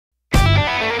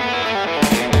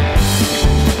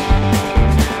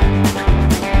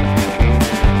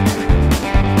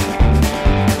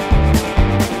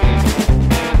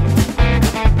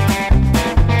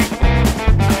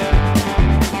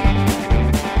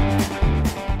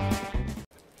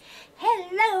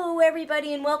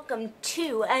everybody, and welcome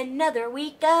to another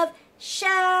week of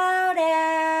shout-outs.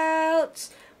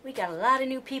 We got a lot of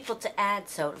new people to add,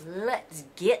 so let's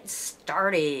get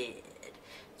started.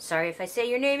 Sorry if I say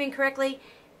your name incorrectly,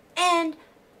 and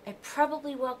I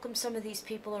probably welcomed some of these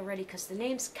people already because the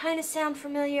names kind of sound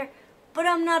familiar, but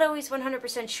I'm not always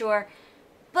 100% sure.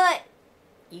 But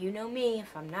you know me,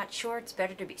 if I'm not sure, it's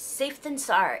better to be safe than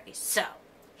sorry. So,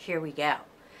 here we go.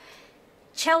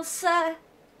 Chelsea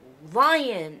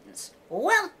Lyons,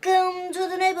 welcome to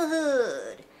the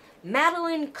neighborhood.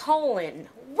 Madeline Colin,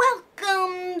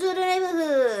 welcome to the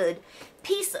neighborhood.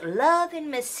 Peace, love,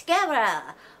 and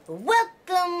mascara,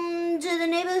 welcome to the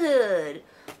neighborhood.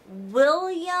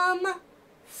 William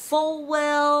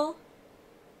Fulwell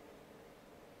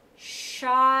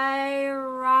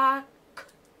Shyrock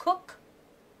Cook,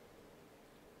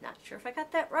 not sure if I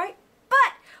got that right,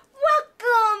 but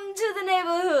welcome to the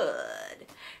neighborhood.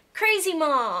 Crazy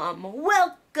Mom,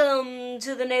 welcome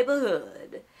to the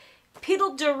neighborhood. Peter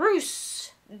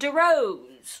DeRose,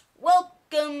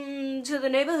 welcome to the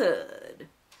neighborhood.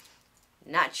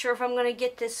 Not sure if I'm going to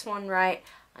get this one right.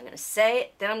 I'm going to say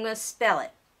it, then I'm going to spell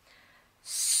it.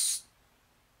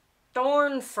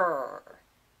 Stornfur,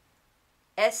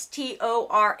 S-T-O-R-N-F-R.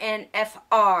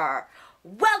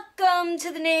 Welcome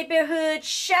to the neighborhood.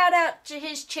 Shout out to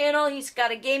his channel. He's got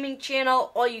a gaming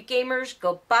channel. All you gamers,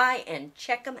 go by and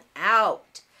check him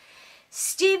out.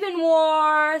 Stephen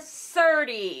War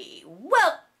 30.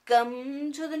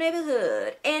 Welcome to the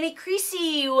neighborhood. Annie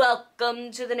Creasy. Welcome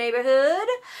to the neighborhood.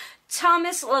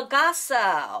 Thomas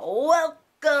Lagasa.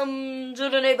 Welcome to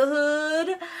the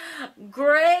neighborhood.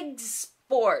 Greg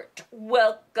Sport.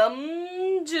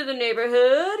 Welcome to the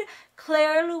neighborhood.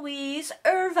 Claire Louise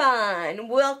Irvine,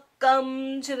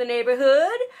 welcome to the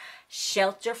neighborhood.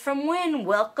 Shelter from Win,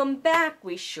 welcome back.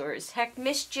 We sure as heck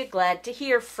missed you. Glad to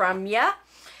hear from ya.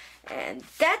 And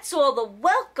that's all the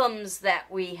welcomes that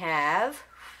we have.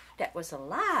 That was a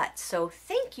lot. So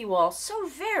thank you all so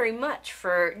very much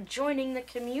for joining the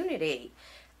community.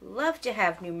 Love to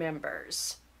have new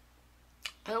members.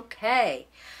 Okay.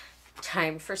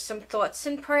 Time for some thoughts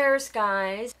and prayers,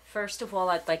 guys. First of all,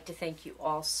 I'd like to thank you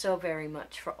all so very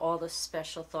much for all the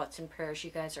special thoughts and prayers you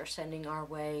guys are sending our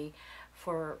way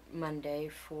for Monday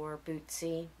for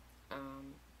Bootsy.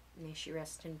 May she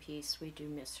rest in peace. We do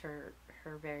miss her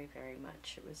very, very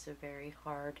much. It was a very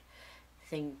hard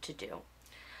thing to do.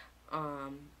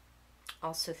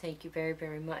 Also, thank you very,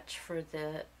 very much for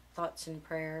the thoughts and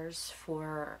prayers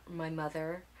for my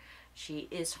mother. She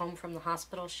is home from the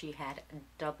hospital. She had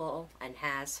double and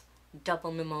has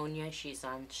double pneumonia. She's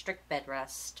on strict bed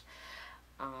rest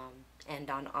and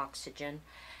on oxygen.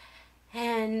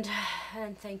 And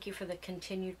thank you for the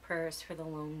continued prayers for the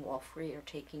lone wolf. We are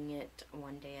taking it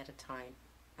one day at a time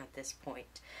at this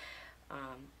point.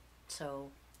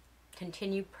 So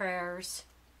continued prayers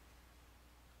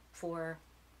for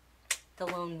the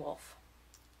lone wolf,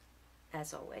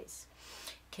 as always.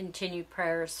 Continued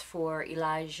prayers for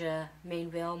Elijah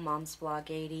Mainville, Mom's Blog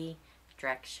 80,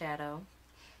 Drac Shadow.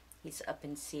 He's up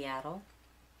in Seattle,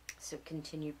 so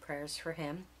continued prayers for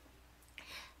him.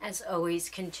 As always,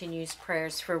 continues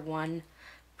prayers for one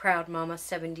Proud Mama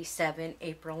 77,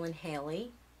 April and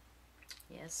Haley.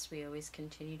 Yes, we always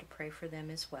continue to pray for them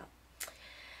as well.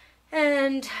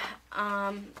 And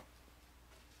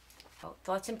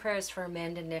thoughts and prayers for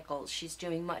Amanda Nichols. She's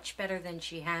doing much better than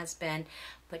she has been,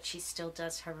 but she still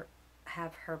does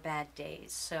have her bad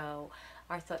days. So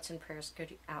our thoughts and prayers go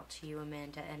out to you,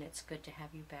 Amanda, and it's good to have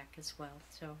you back as well.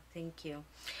 So thank you.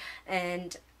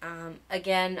 And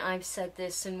again, I've said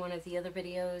this in one of the other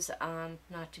videos,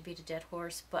 not to beat a dead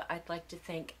horse, but I'd like to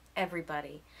thank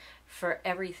everybody for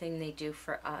everything they do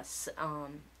for us.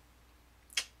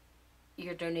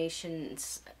 Your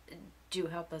donations do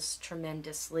help us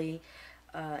tremendously.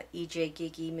 EJ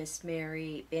Giggy, Miss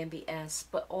Mary, Bambi S,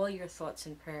 but all your thoughts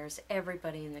and prayers,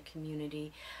 everybody in the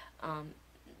community,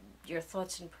 your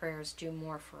thoughts and prayers do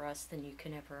more for us than you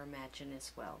can ever imagine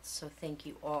as well. So thank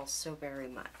you all so very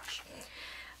much.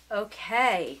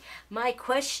 Okay, my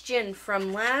question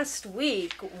from last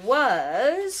week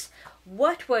was,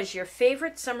 what was your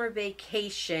favorite summer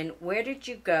vacation? Where did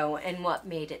you go and what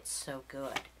made it so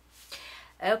good?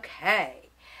 Okay.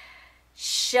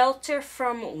 Shelter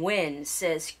from Win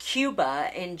says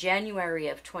Cuba in January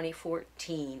of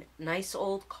 2014. Nice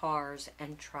old cars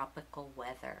and tropical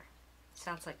weather.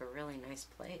 Sounds like a really nice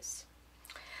place.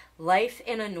 Life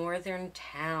in a Northern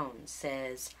Town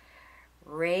says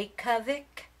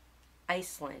Reykjavik,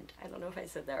 Iceland. I don't know if I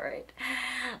said that right.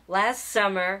 Last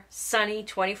summer, sunny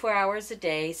 24 hours a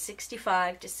day,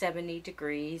 65 to 70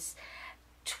 degrees.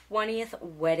 20th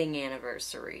wedding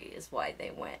anniversary is why they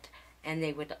went. and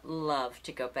they would love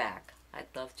to go back. I'd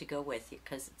love to go with you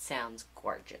because it sounds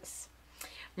gorgeous.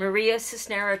 Maria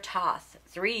Cisnero Toth,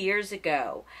 3 years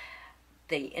ago,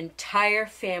 the entire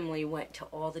family went to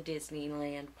all the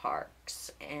Disneyland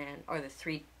parks, or the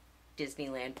 3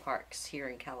 Disneyland parks here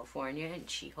in California, and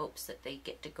she hopes that they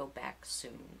get to go back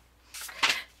soon.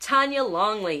 Tanya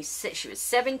Longley, she was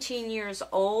 17 years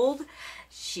old.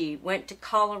 She went to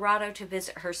Colorado to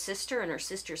visit her sister and her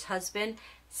sister's husband.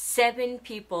 7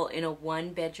 people in a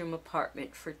 1-bedroom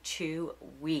apartment for 2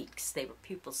 weeks. They were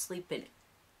people sleeping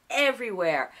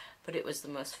everywhere, but it was the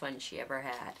most fun she ever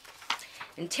had.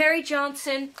 And Terry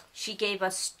Johnson, she gave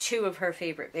us 2 of her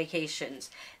favorite vacations.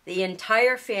 The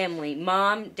entire family,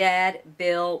 mom, dad,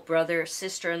 Bill, brother,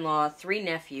 sister-in-law, 3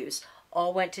 nephews,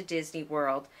 all went to Disney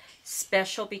World.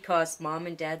 Special because mom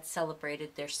and dad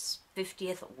celebrated their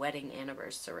 50th wedding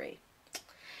anniversary.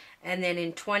 And then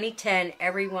in 2010,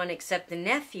 everyone except the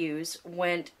nephews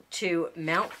went to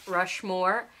Mount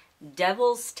Rushmore,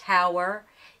 Devil's Tower,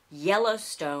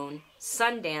 Yellowstone,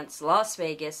 Sundance, Las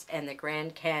Vegas, and the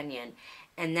Grand Canyon.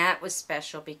 And that was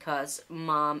special because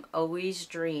Mom always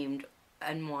dreamed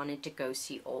and wanted to go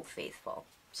see Old Faithful.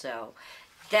 So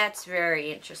that's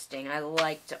very interesting. I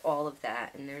liked all of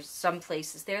that. And there's some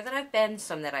places there that I've been,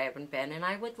 some that I haven't been, and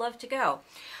I would love to go.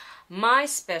 My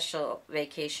special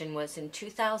vacation was in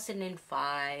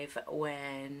 2005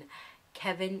 when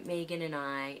Kevin, Megan, and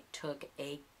I took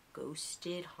a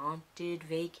ghosted, haunted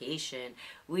vacation.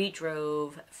 We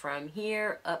drove from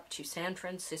here up to San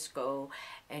Francisco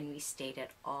and we stayed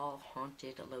at all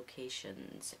haunted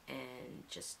locations and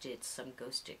just did some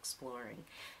ghost exploring.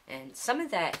 And some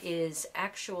of that is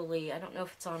actually, I don't know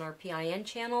if it's on our PIN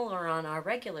channel or on our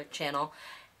regular channel,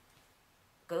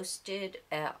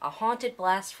 a haunted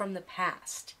blast from the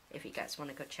past, if you guys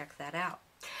want to go check that out.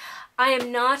 I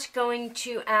am not going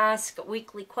to ask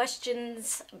weekly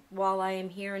questions while I am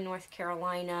here in North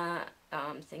Carolina.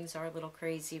 Things are a little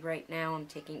crazy right now. I'm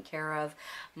taking care of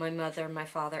my mother, my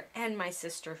father, and my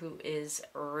sister, who is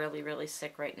really, really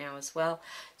sick right now as well.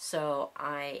 So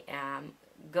I am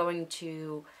going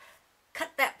to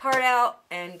cut that part out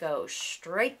and go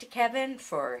straight to Kevin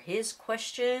for his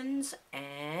questions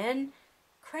and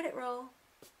credit roll.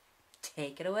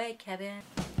 Take it away, Kevin.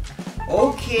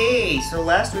 Okay, so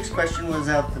last week's question was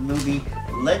out the movie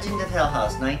Legend of Hill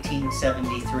House,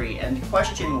 1973, and the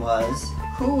question was,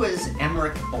 who is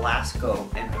Emmerich Blasco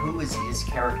and who is his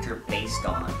character based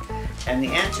on? And the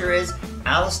answer is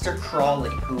Aleister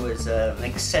Crowley, who is an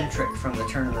eccentric from the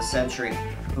turn of the century,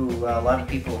 who a lot of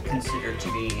people consider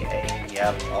to be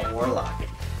a warlock.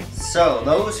 So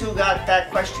those who got that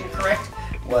question correct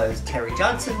was Terry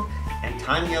Johnson and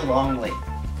Tanya Longley.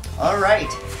 All right.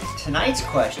 Tonight's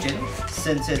question,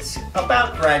 since it's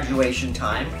about graduation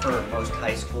time for most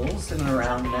high schools in and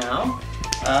around now,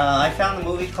 I found a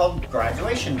movie called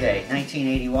Graduation Day,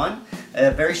 1981. A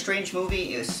very strange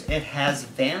movie. It has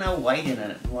Vanna White in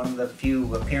it, one of the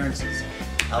few appearances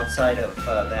outside of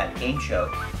that game show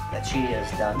that she has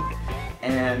done.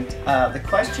 And the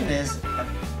question is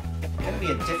going to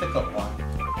be a difficult one.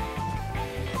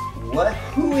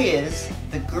 Who is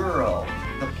the girl,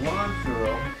 the blonde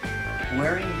girl,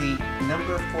 wearing the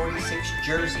number 46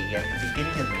 jersey at the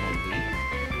beginning of the movie?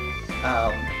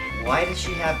 Why does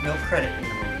she have no credit in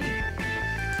the movie?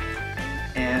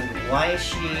 And why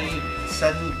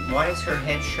does her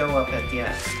head show up at the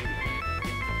end?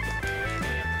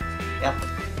 Yep,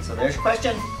 so there's your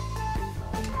question,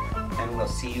 and we'll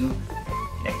see you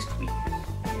next week.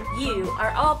 You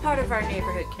are all part of our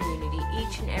neighborhood community,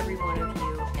 each and every one of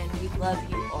you, and we love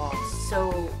you all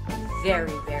so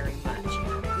very, very much.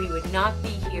 We would not be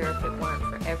here if it weren't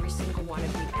for every single one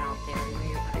of you out there, and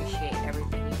we appreciate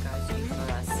everything you guys do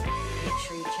for us. Make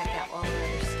sure you check out all